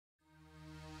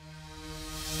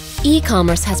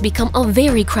e-commerce has become a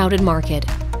very crowded market.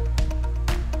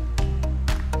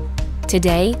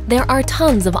 Today, there are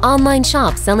tons of online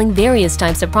shops selling various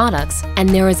types of products, and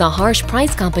there is a harsh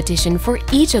price competition for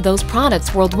each of those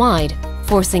products worldwide,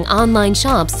 forcing online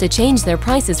shops to change their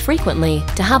prices frequently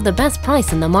to have the best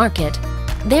price in the market.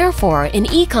 Therefore, an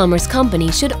e-commerce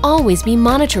company should always be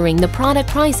monitoring the product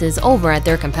prices over at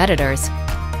their competitors.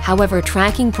 However,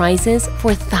 tracking prices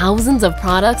for thousands of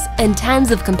products and tens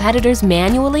of competitors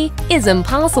manually is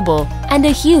impossible and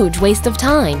a huge waste of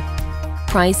time.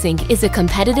 Prisync is a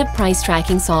competitive price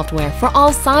tracking software for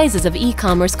all sizes of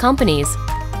e-commerce companies.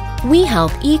 We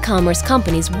help e-commerce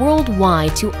companies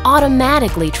worldwide to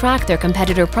automatically track their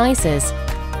competitor prices.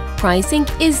 Prisync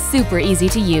is super easy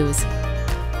to use.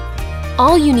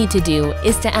 All you need to do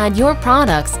is to add your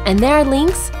products and their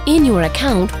links in your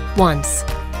account once.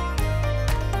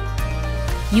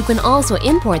 You can also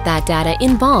import that data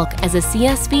in bulk as a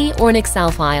CSV or an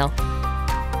Excel file.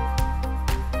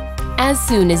 As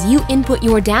soon as you input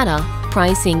your data,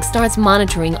 Prisync starts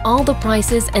monitoring all the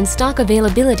prices and stock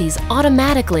availabilities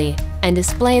automatically and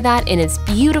display that in its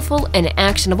beautiful and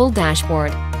actionable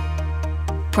dashboard.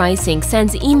 Prisync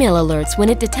sends email alerts when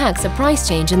it detects a price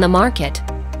change in the market.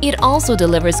 It also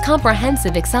delivers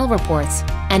comprehensive Excel reports,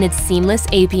 and its seamless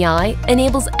API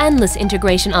enables endless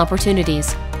integration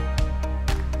opportunities.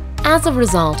 As a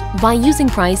result, by using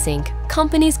Prisync,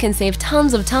 companies can save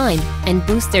tons of time and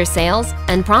boost their sales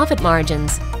and profit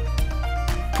margins.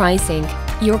 Prisync,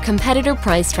 your competitor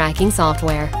price tracking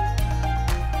software.